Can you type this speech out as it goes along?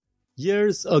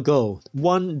Years ago,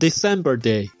 one December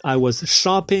day, I was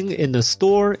shopping in a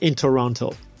store in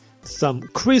Toronto. Some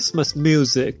Christmas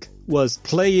music was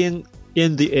playing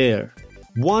in the air.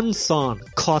 One song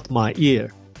caught my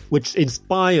ear, which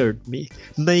inspired me,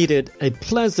 made it a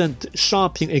pleasant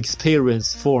shopping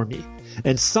experience for me.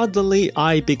 And suddenly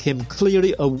I became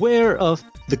clearly aware of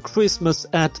the Christmas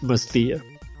atmosphere.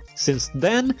 Since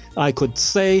then, I could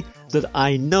say that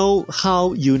I know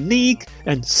how unique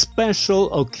and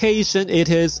special occasion it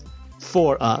is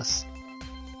for us.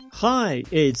 Hi,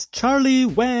 it's Charlie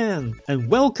Wang, and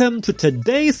welcome to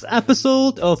today's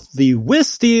episode of The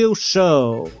Wisdeel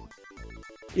Show.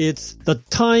 It's the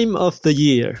time of the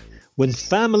year when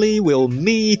family will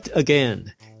meet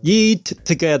again, eat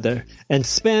together, and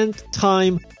spend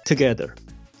time together.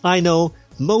 I know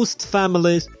most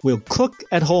families will cook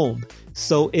at home,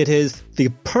 so it is the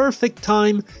perfect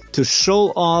time to show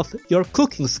off your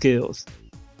cooking skills.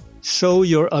 Show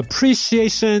your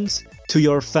appreciations to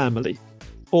your family,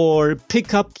 or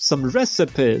pick up some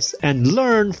recipes and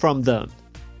learn from them.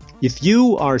 If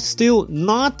you are still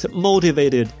not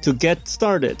motivated to get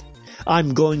started,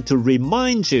 I'm going to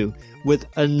remind you with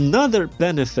another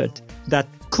benefit that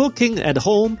cooking at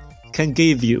home can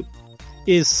give you,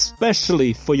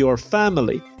 especially for your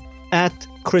family at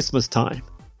Christmas time.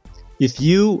 If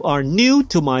you are new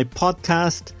to my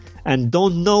podcast and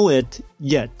don't know it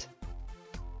yet,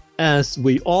 as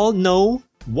we all know,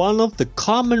 one of the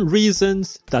common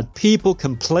reasons that people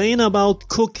complain about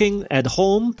cooking at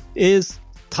home is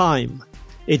time.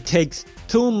 It takes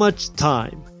too much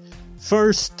time.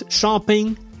 First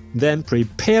shopping, then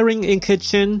preparing in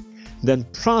kitchen, then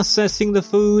processing the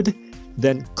food,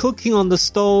 then cooking on the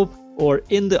stove or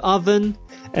in the oven,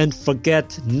 and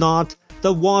forget not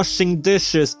the washing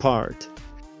dishes part.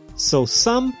 So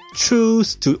some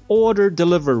choose to order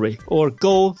delivery or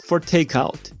go for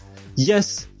takeout.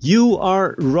 Yes, you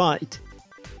are right.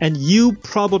 And you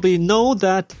probably know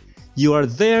that you are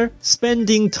there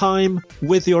spending time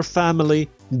with your family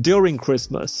during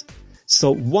Christmas.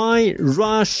 So why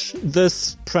rush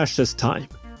this precious time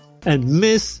and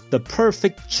miss the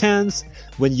perfect chance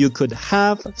when you could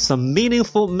have some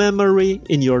meaningful memory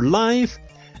in your life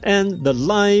and the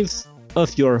lives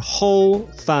of your whole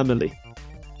family?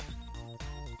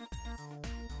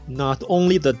 Not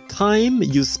only the time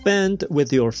you spend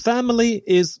with your family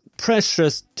is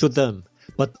precious to them,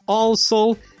 but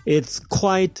also it's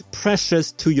quite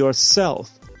precious to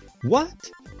yourself.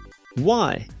 What?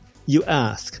 Why? You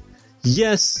ask.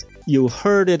 Yes, you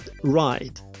heard it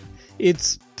right.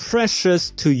 It's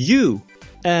precious to you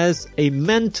as a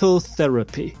mental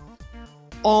therapy.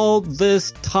 All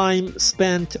this time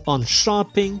spent on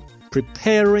shopping,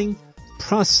 preparing,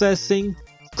 processing,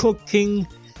 cooking,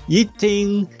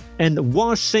 eating, and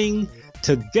washing,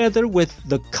 together with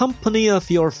the company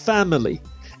of your family,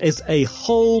 is a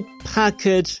whole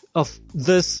package of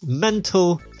this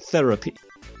mental therapy.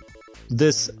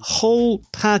 This whole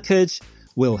package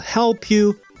will help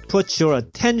you put your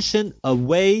attention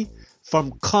away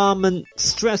from common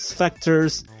stress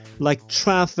factors like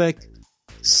traffic,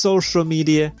 social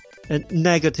media, and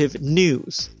negative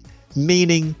news,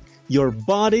 meaning your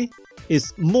body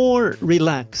is more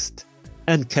relaxed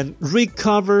and can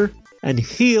recover and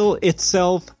heal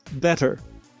itself better.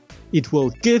 It will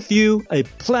give you a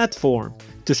platform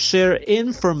to share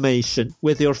information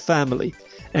with your family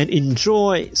and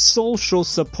enjoy social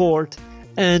support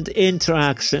and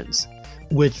interactions,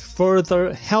 which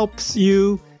further helps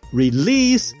you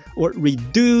release or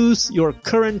reduce your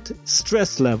current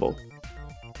stress level.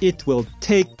 It will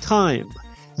take time.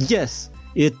 Yes,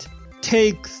 it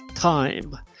takes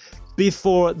time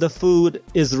before the food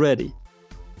is ready.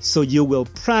 So you will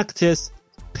practice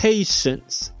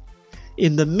patience.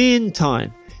 In the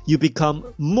meantime, you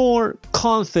become more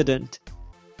confident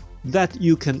that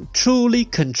you can truly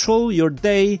control your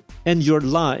day and your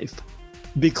life,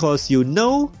 because you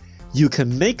know you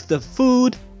can make the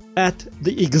food at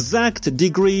the exact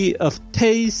degree of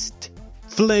taste,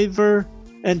 flavor,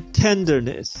 and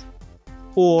tenderness.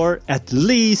 Or at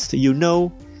least you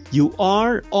know you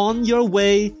are on your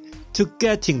way to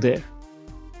getting there.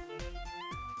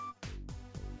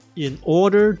 In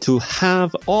order to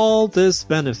have all these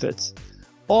benefits,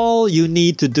 all you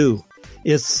need to do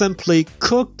is simply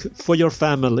cook for your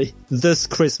family this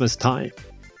Christmas time.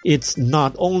 It's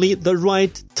not only the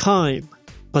right time,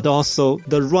 but also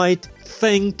the right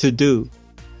thing to do,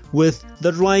 with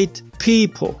the right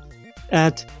people,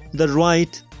 at the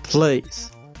right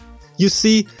place. You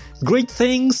see, great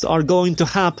things are going to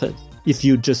happen if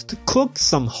you just cook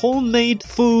some homemade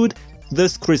food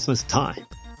this Christmas time.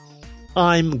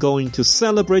 I'm going to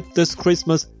celebrate this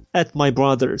Christmas at my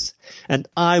brother's, and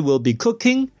I will be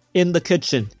cooking in the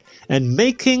kitchen and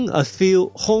making a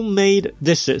few homemade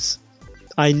dishes.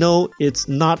 I know it's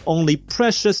not only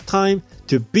precious time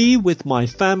to be with my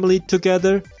family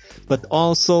together, but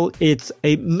also it's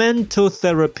a mental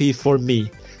therapy for me,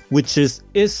 which is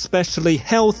especially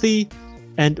healthy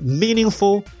and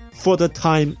meaningful for the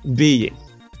time being.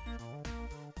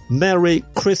 Merry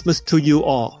Christmas to you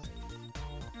all.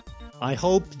 I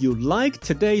hope you liked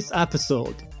today's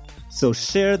episode. So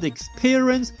share the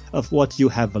experience of what you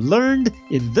have learned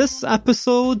in this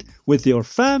episode with your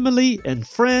family and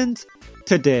friends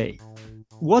today.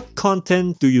 What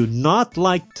content do you not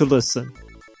like to listen?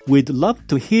 We'd love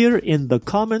to hear in the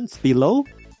comments below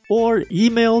or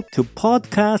email to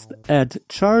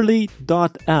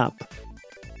podcast@charlie.app.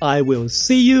 I will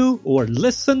see you or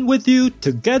listen with you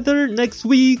together next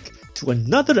week to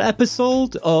another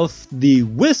episode of The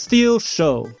Withstiel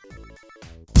Show.